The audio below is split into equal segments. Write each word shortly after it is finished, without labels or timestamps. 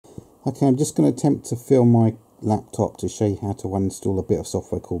Okay, I'm just going to attempt to fill my laptop to show you how to uninstall a bit of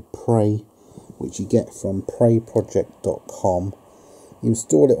software called Prey, which you get from preyproject.com. You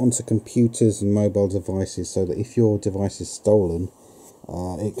install it onto computers and mobile devices so that if your device is stolen,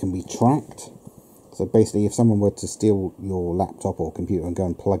 it can be tracked. So basically, if someone were to steal your laptop or computer and go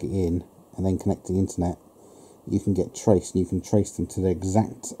and plug it in and then connect to the internet, you can get traced, and you can trace them to the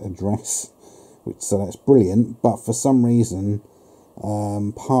exact address, so that's brilliant. But for some reason,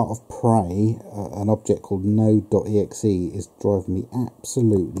 part of Prey, an object called node.exe, is driving me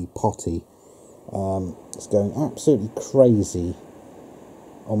absolutely potty. It's going absolutely crazy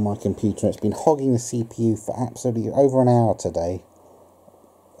on my computer. It's been hogging the CPU for absolutely over an hour today,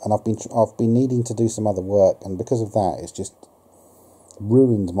 and I've been needing to do some other work, and because of that, it's just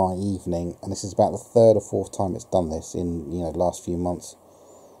ruined my evening. And this is about the third or fourth time it's done this in the last few months.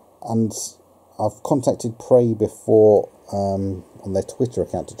 And I've contacted Prey before on their Twitter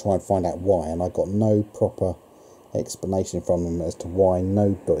account to try and find out why, and I got no proper explanation from them as to why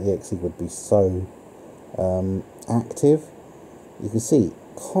node.exe would be so active. You can see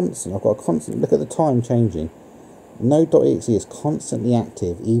I've got a constant look at the time changing. Node.exe is constantly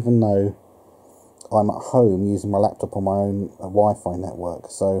active even though I'm at home using my laptop on my own Wi-Fi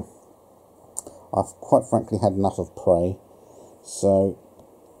network. So I've quite frankly had enough of Prey. So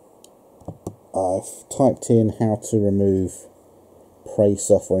I've typed in how to remove Prey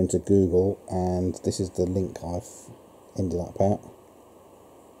software into Google, and this is the link I've ended up at.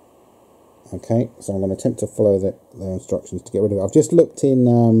 Okay, so I'm going to attempt to follow their instructions to get rid of it. I've just looked in,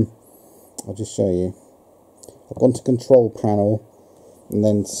 I'll just show you. I've gone to Control Panel and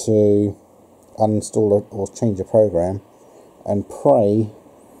then to uninstall or change a program, and Prey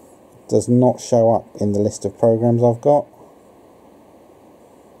does not show up in the list of programs I've got.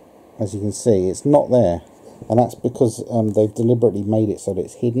 As you can see, it's not there, and that's because they've deliberately made it so that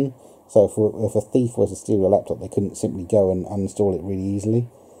it's hidden. So if a thief were to steal your laptop, they couldn't simply go and uninstall it really easily.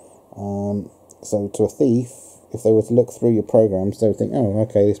 So to a thief, if they were to look through your programs, they would think, oh,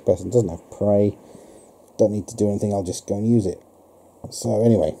 okay, this person doesn't have Prey, don't need to do anything, I'll just go and use it. So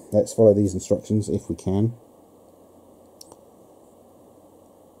anyway, let's follow these instructions if we can.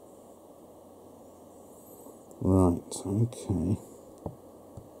 Right, okay.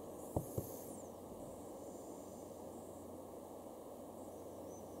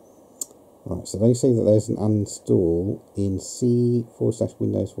 Right, so they say that there's an uninstall in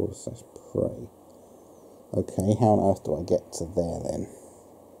C/Windows/Prey. Okay, how on earth do I get to there then?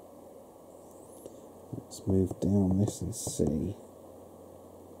 Let's move down this and see.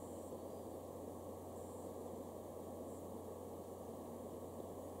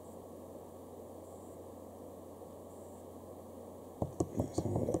 Let's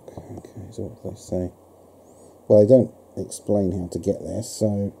have a look. Okay, so what do they say? Well, they don't explain how to get there,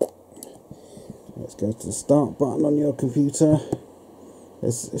 so let's go to the start button on your computer.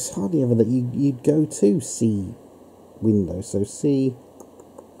 It's hardly ever that you'd go to C Windows, so C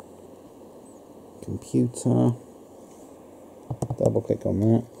computer, double click on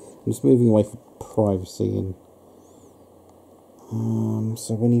that. I'm just moving away from privacy, and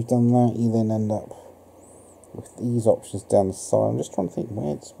so when you've done that, you then end up with these options down the side. I'm just trying to think,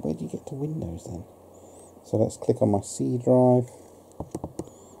 where do you get to Windows then? So let's click on my C drive,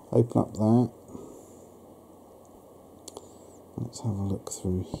 open up that. Let's have a look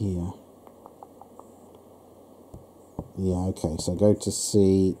through here. Yeah, okay, so go to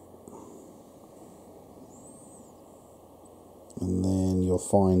C, and then you'll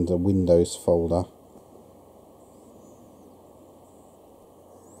find a Windows folder,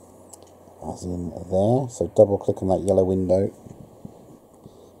 as in there. So double click on that yellow window,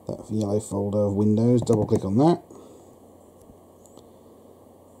 that yellow folder of Windows, double click on that.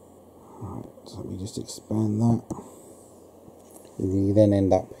 Right, so let me just expand that. You then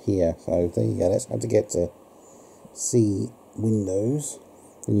end up here. So there you go, that's how to get to C Windows.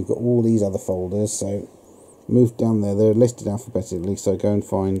 And you've got all these other folders, so move down there, they're listed alphabetically, so go and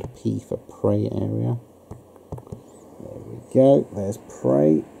find P for Prey area. There we go, there's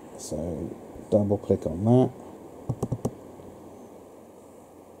Prey, so double click on that.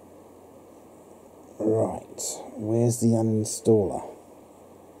 Right, where's the uninstaller?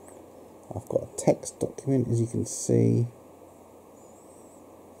 I've got a text document, as you can see.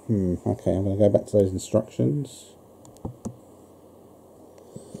 Okay, I'm going to go back to those instructions.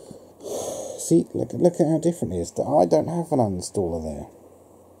 See, look at how different it is. I don't have an uninstaller there.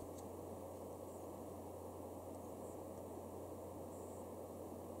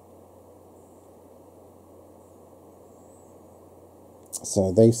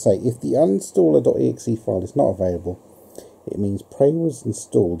 So they say, if the uninstaller.exe file is not available, It means Prey was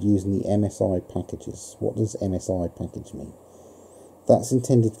installed using the MSI packages. What does MSI package mean? That's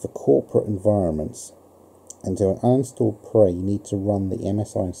intended for corporate environments, and to uninstall Prey you need to run the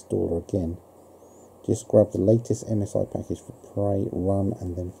MSI installer again. Just grab the latest MSI package for Prey, run,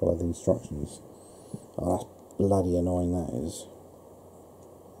 and then follow the instructions. Oh, that's bloody annoying, that is.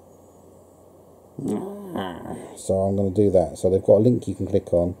 So I'm going to do that. So they've got a link you can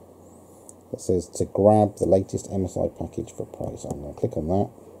click on that says to grab the latest MSI package for Prey. So I'm going to click on that.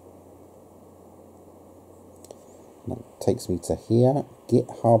 And that takes me to here,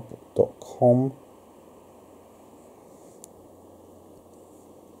 github.com.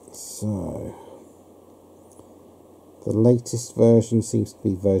 So the latest version seems to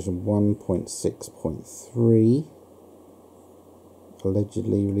be version 1.6.3,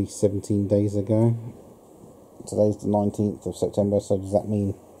 allegedly released 17 days ago. Today's the 19th of September, so does that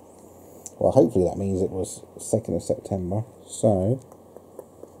mean, well, hopefully that means it was 2nd of September. So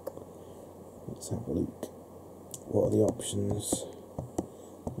let's have a look. What are the options?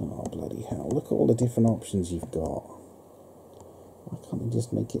 Oh, bloody hell, look at all the different options you've got. Why can't they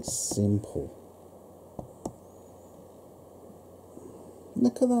just make it simple?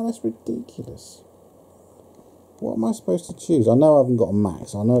 Look at that, that's ridiculous. What am I supposed to choose? I know I haven't got a Mac,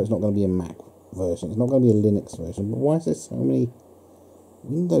 so I know it's not going to be a Mac version. It's not going to be a Linux version, but why is there so many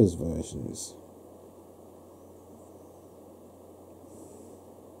Windows versions?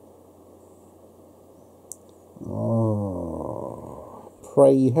 Oh,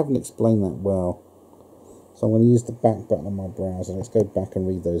 Prey, you haven't explained that well. So I'm going to use the back button on my browser. Let's go back and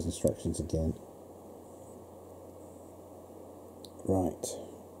read those instructions again. Right.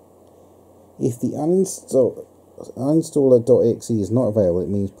 If the uninstaller.exe is not available, it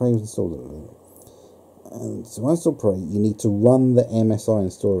means Prey was installed. And to uninstall Prey, you need to run the MSI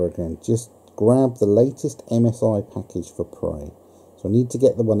installer again. Just grab the latest MSI package for Prey. So I need to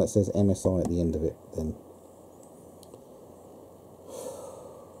get the one that says MSI at the end of it then.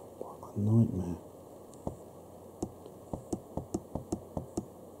 What a nightmare.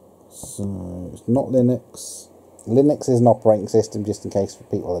 So it's not Linux. Linux is an operating system, just in case for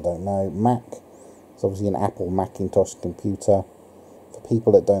people that don't know. Mac, it's obviously an Apple Macintosh computer. For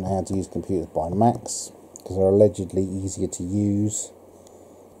people that don't know how to use computers, buy Macs, because they're allegedly easier to use.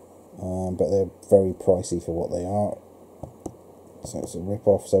 But they're very pricey for what they are. So it's a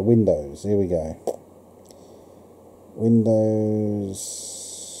rip-off. So Windows, here we go.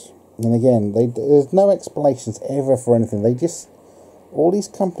 Windows. And again, there's no explanations ever for anything. They just... all these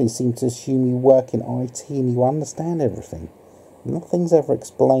companies seem to assume you work in IT and you understand everything. Nothing's ever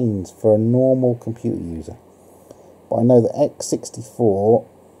explained for a normal computer user. But I know that x64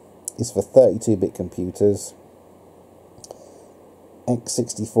 is for 32-bit computers.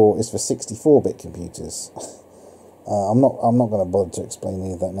 x64 is for 64-bit computers. I'm not going to bother to explain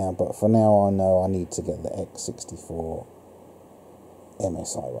any of that now, but for now I know I need to get the x64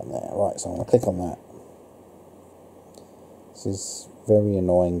 MSI one there. Right, so I'm going to click on that. This is very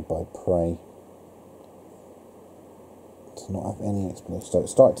annoying by Prey. Does not have any explanation. So it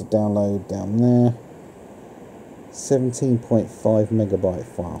started to download down there. 17.5 megabyte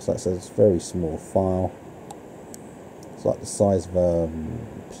file. So that's a very small file. It's like the size of a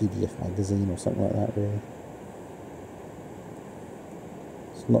PDF magazine or something like that, really.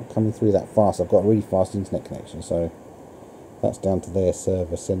 It's not coming through that fast. I've got a really fast internet connection, so that's down to their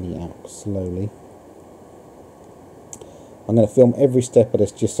server sending it out slowly. I'm going to film every step of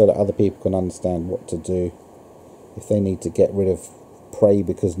this just so that other people can understand what to do if they need to get rid of Prey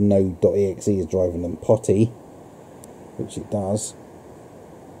because Node.exe is driving them potty, which it does.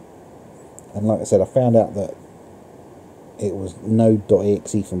 And like I said, I found out that it was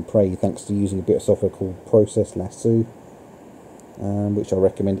Node.exe from Prey thanks to using a bit of software called Process Lasso, which I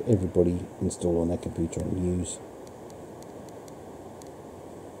recommend everybody install on their computer and use.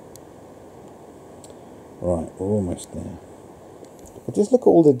 Right, we're almost there. But just look at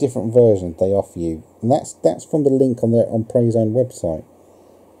all the different versions they offer you, and that's from the link on Prey's own website.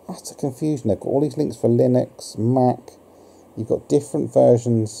 Utter confusion. They've got all these links for Linux, Mac. You've got different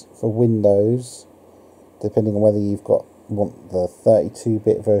versions for Windows, depending on whether you've want the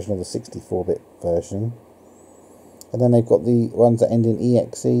 32-bit version or the 64-bit version. And then they've got the ones that end in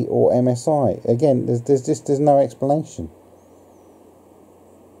exe or MSI. Again, there's no explanation.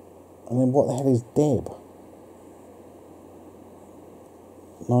 And then what the hell is Deb?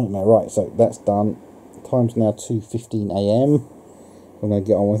 Nightmare. Right, so that's done. Time's now 2:15 AM. I'm going to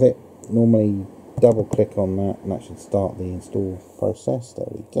get on with it. Normally double click on that and that should start the install process. There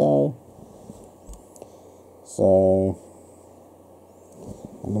we go. So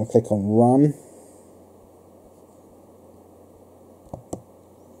I'm going to click on run.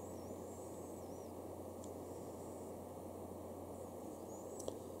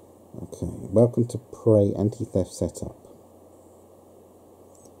 Okay, welcome to Prey anti-theft setup.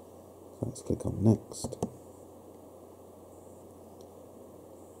 Let's click on next.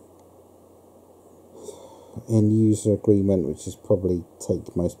 End user agreement, which is probably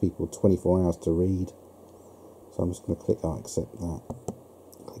take most people 24 hours to read. So I'm just going to click I accept that.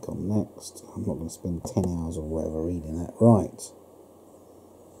 Click on next. I'm not going to spend 10 hours or whatever reading that. Right.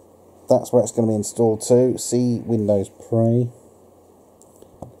 That's where it's going to be installed to. See Windows Prey.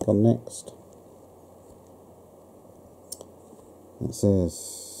 Click on next. It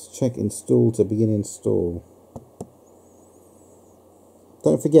says check install to begin install.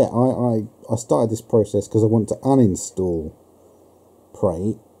 Don't forget, I started this process because I want to uninstall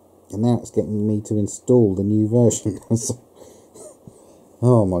Prey, and now it's getting me to install the new version.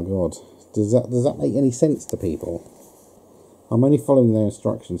 Oh my god, does that make any sense to people? I'm only following their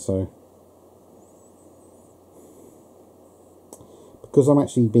instructions, so because I'm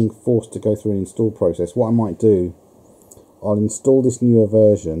actually being forced to go through an install process, what I might do, I'll install this newer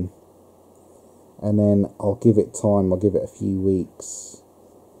version, and then I'll give it time. I'll give it a few weeks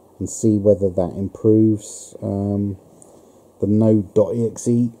and see whether that improves the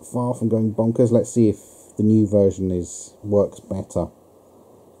node.exe file from going bonkers. Let's see if the new version works better.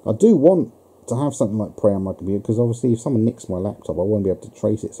 I do want to have something like Prey on my computer, because obviously if someone nicks my laptop, I won't be able to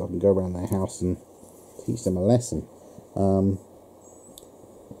trace it, so I can go around their house and teach them a lesson.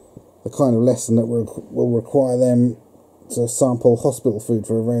 The kind of lesson that will require them to sample hospital food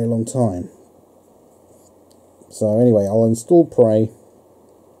for a very long time. So anyway, I'll install Prey,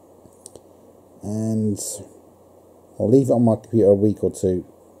 and I'll leave it on my computer a week or two,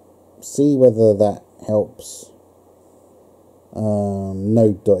 see whether that helps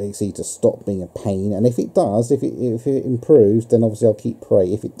node.exe to stop being a pain, and if it does, if it improves, then obviously I'll keep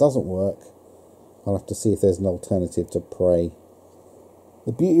Prey. If it doesn't work, I'll have to see if there's an alternative to Prey.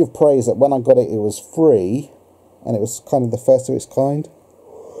 The beauty of Prey is that when I got it, it was free, and it was kind of the first of its kind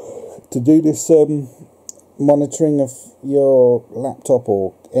to do this monitoring of your laptop,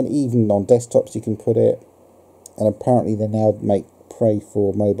 and even on desktops you can put it, and apparently they now make Prey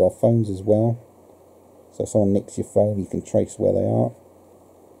for mobile phones as well, so if someone nicks your phone you can trace where they are.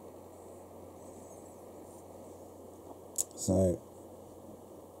 So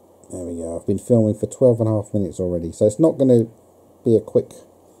there we go. I've been filming for 12.5 minutes already, so it's not going to be a quick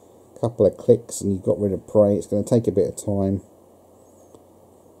couple of clicks and you've got rid of Prey. It's going to take a bit of time.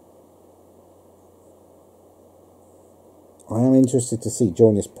 I am interested to see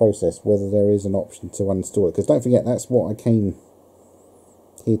during this process whether there is an option to uninstall it, because don't forget, that's what I came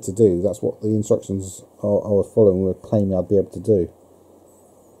here to do. That's what the instructions I was following were claiming I'd be able to do.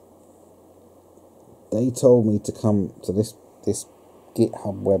 They told me to come to this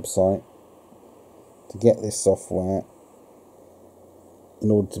GitHub website to get this software in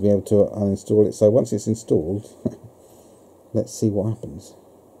order to be able to uninstall it. So once it's installed, let's see what happens.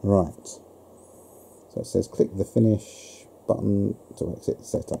 Right. So it says click the finish button to exit the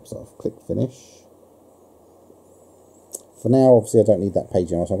setup. So I've clicked finish. For now, obviously I don't need that page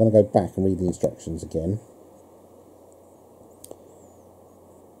anymore, so I'm going to go back and read the instructions again.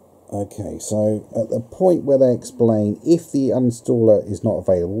 Okay, so at the point where they explain if the uninstaller is not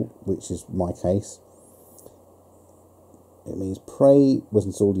available, which is my case, it means Prey was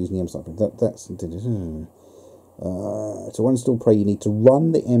installed using the MSI. To uninstall Prey, you need to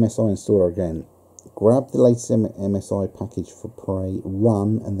run the MSI installer again. Grab the latest MSI package for Prey,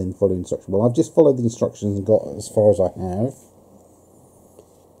 run, and then follow instructions. Well, I've just followed the instructions and got as far as I have.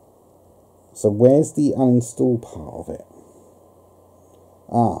 So where's the uninstall part of it?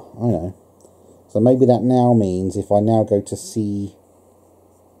 Ah, I know. So maybe that now means if I now go to C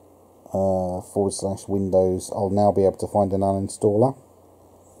 /Windows, I'll now be able to find an uninstaller.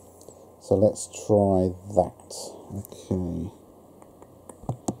 So let's try that. Okay.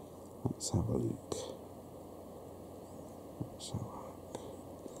 Let's have a look.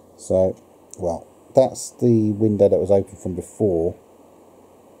 So, well, that's the window that was open from before,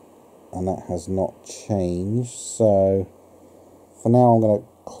 and that has not changed. So for now I'm going to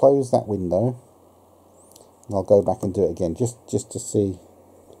close that window and I'll go back and do it again just to see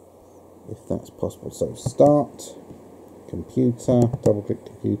if that's possible. So start, computer, double click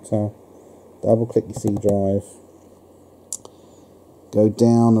computer, double click your C drive, go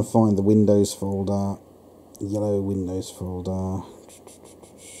down and find the Windows folder, yellow Windows folder.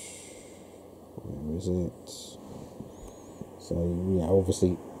 Where is it? So yeah,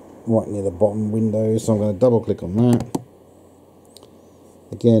 obviously right near the bottom, Windows. So I'm going to double click on that.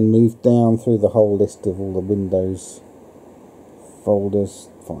 Again, move down through the whole list of all the Windows folders.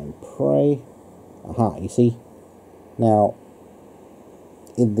 Find Prey. Aha, you see? Now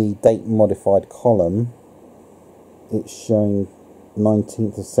in the date modified column, it's showing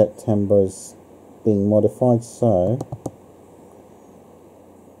 19th of September as being modified, so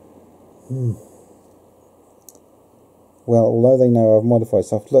well, although they know I've modified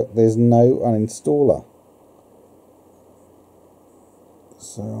stuff, look, there's no uninstaller.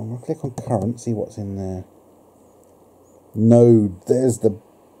 So I'm going to click on current, see what's in there. No, there's the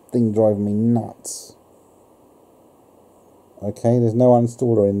thing driving me nuts. Okay, there's no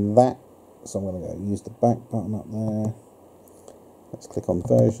uninstaller in that, so I'm going to go use the back button up there. Let's click on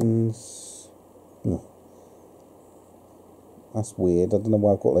versions. That's weird, I don't know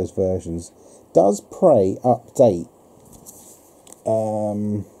why I've got those versions. Does Prey update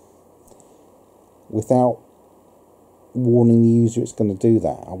without warning the user it's going to do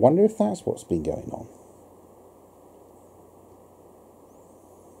that? I wonder if that's what's been going on.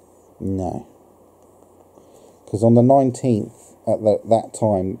 No, because on the 19th at that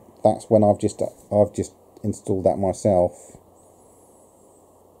time, that's when I've just installed that myself.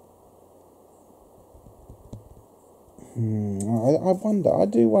 I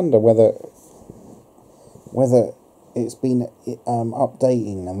do wonder whether it's been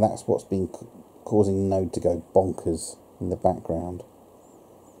updating, and that's what's been causing Node to go bonkers in the background.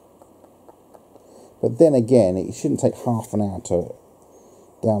 But then again, it shouldn't take half an hour to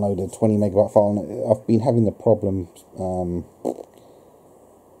download a 20 megabyte file, and I've been having the problem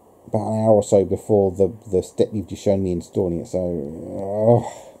about an hour or so before the step you've just shown me installing it, so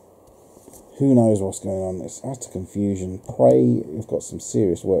who knows what's going on. It's utter confusion. Prey have got some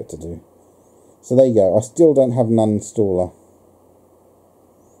serious work to do. So there you go, I still don't have an uninstaller.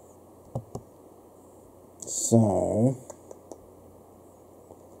 So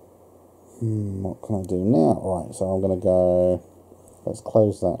what can I do now? Right, so I'm going to go, let's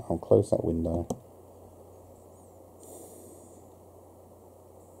close that. I'll close that window.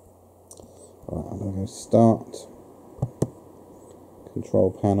 Right, I'm going to go start,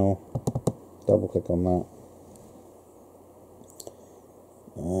 control panel, double click on that.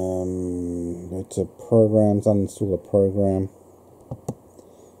 Go to programs, uninstall a program.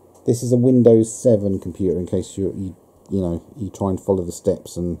 This is a Windows 7 computer, in case you try and follow the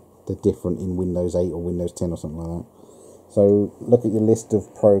steps and they're different in Windows 8 or Windows 10 or something like that. So look at your list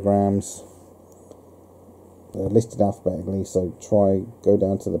of programs. They're listed alphabetically, so go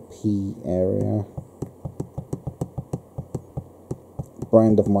down to the P area.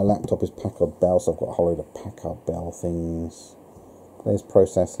 Brand of my laptop is Packard Bell, so I've got a whole load of Packard Bell things. There's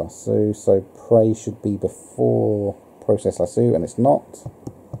Process Lasso, so Prey should be before Process Lasso, and it's not.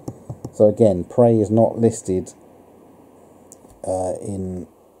 So again, Prey is not listed in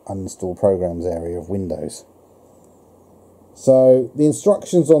uninstall programs area of Windows. So the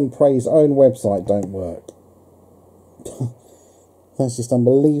instructions on Prey's own website don't work. That's just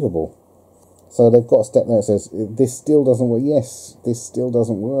unbelievable. So they've got a step there that says, this still doesn't work. Yes, this still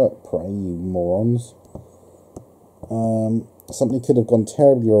doesn't work, Prey, you morons. Something could have gone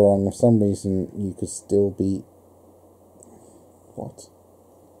terribly wrong. For some reason, you could still be... What?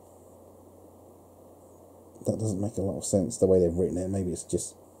 That doesn't make a lot of sense, the way they've written it. Maybe it's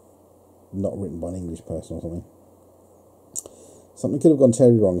just not written by an English person or something. Something could have gone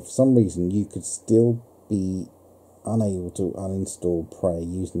terribly wrong. For some reason, you could still be unable to uninstall Prey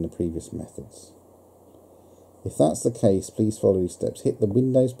using the previous methods. If that's the case, please follow these steps. Hit the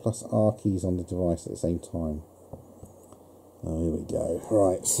Windows plus R keys on the device at the same time. Oh, here we go.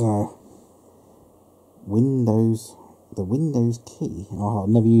 Right, so the Windows key. Oh, I've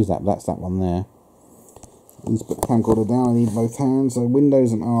never used that, but that's that one there. I need to put the camcorder down. I need both hands, so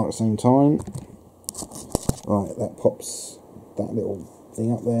Windows and R at the same time. Right, that pops that little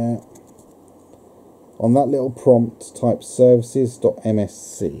thing up there. On that little prompt, type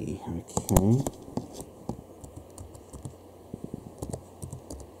services.msc. Okay.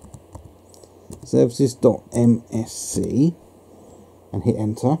 Services.msc. And hit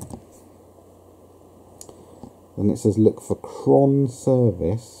enter. Then it says look for cron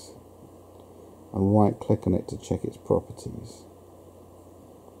service. And right click on it to check its properties.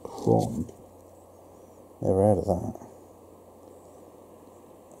 Cron. Never heard of that.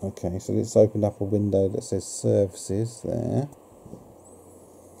 Okay, so it's opened up a window that says services there.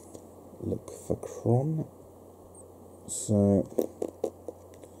 Look for cron. So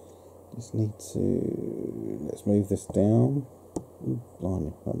just need to, let's move this down. Ooh,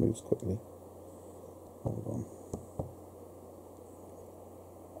 blimey, that moves quickly. Hold on.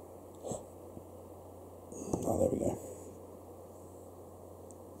 Oh, there we go.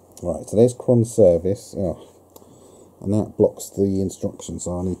 Right, so there's cron service. Oh. And that blocks the instructions,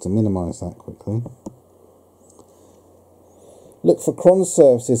 so I need to minimise that quickly. Look for cron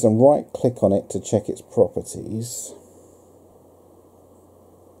services and right click on it to check its properties.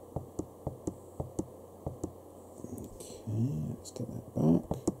 Okay, let's get that back.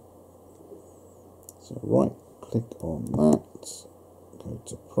 So right click on that, go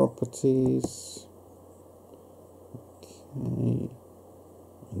to properties. Okay,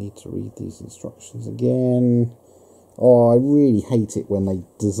 I need to read these instructions again. Oh, I really hate it when they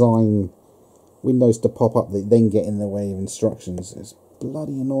design windows to pop up that then get in the way of instructions. It's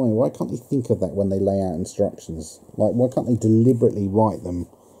bloody annoying. Why can't they think of that when they lay out instructions? Like, why can't they deliberately write them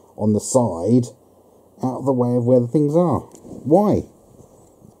on the side out of the way of where the things are? Why?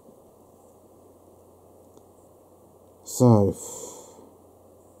 So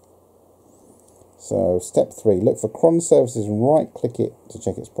step 3, look for cron services and right click it to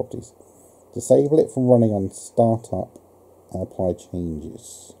check its properties. Disable it from running on startup and apply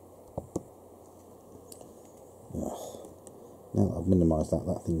changes. Ugh. Now that I've minimised that,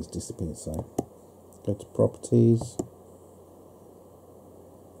 that thing's disappeared. So go to properties.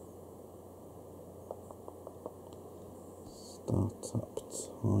 Startup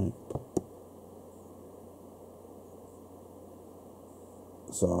type.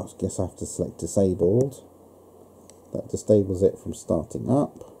 So I guess I have to select disabled. That disables it from starting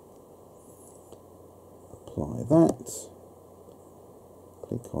up. Apply that.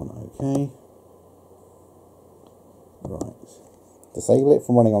 Click on OK. Right. Disable it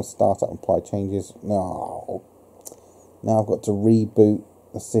from running on startup and apply changes. No. Now I've got to reboot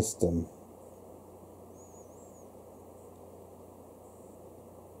the system.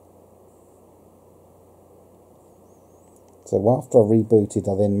 So after I rebooted,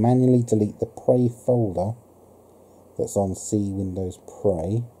 I then manually delete the Prey folder that's on C Windows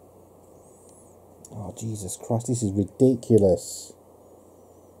Prey. Oh, Jesus Christ, this is ridiculous.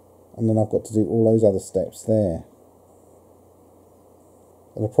 And then I've got to do all those other steps there.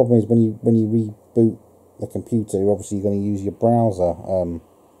 And the problem is when you reboot the computer, obviously you're going to use your browser,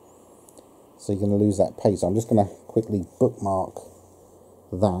 so you're going to lose that page. So I'm just going to quickly bookmark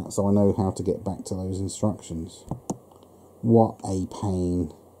that so I know how to get back to those instructions. What a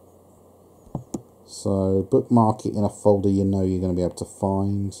pain. So bookmark it in a folder you know you're going to be able to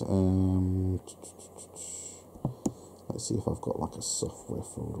find. Let's see if I've got like a software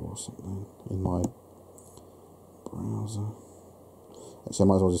folder or something in my browser. Actually, I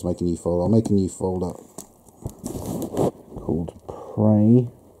might as well just make a new folder. I'll make a new folder called Prey.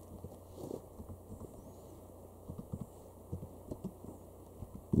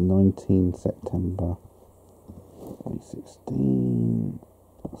 September 2016.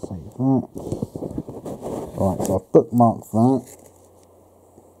 Save that. Right, so I've bookmarked that.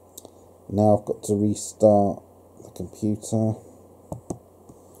 Now I've got to restart the computer.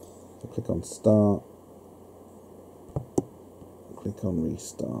 So click on Start. Click on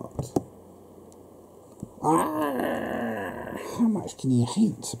Restart. How much can you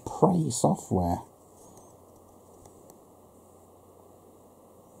hate Prey software?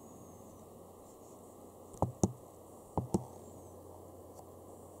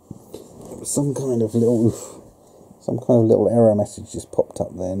 Some kind of little error message just popped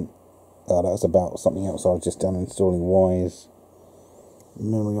up then. Oh, that was about something else. I was just uninstalling Wise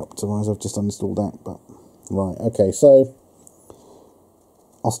Memory Optimizer. I've just uninstalled that, but right, okay. So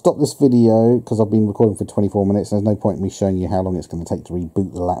I'll stop this video because I've been recording for 24 minutes. There's no point in me showing you how long it's going to take to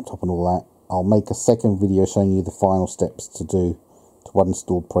reboot the laptop and all that. I'll make a second video showing you the final steps to do to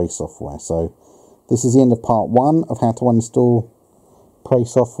uninstall Prey software. So this is the end of part 1 of how to uninstall Prey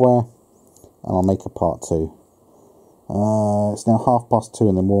software. And I'll make a part 2. It's now 2:30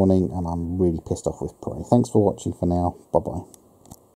 in the morning and I'm really pissed off with Prey. Thanks for watching for now. Bye bye.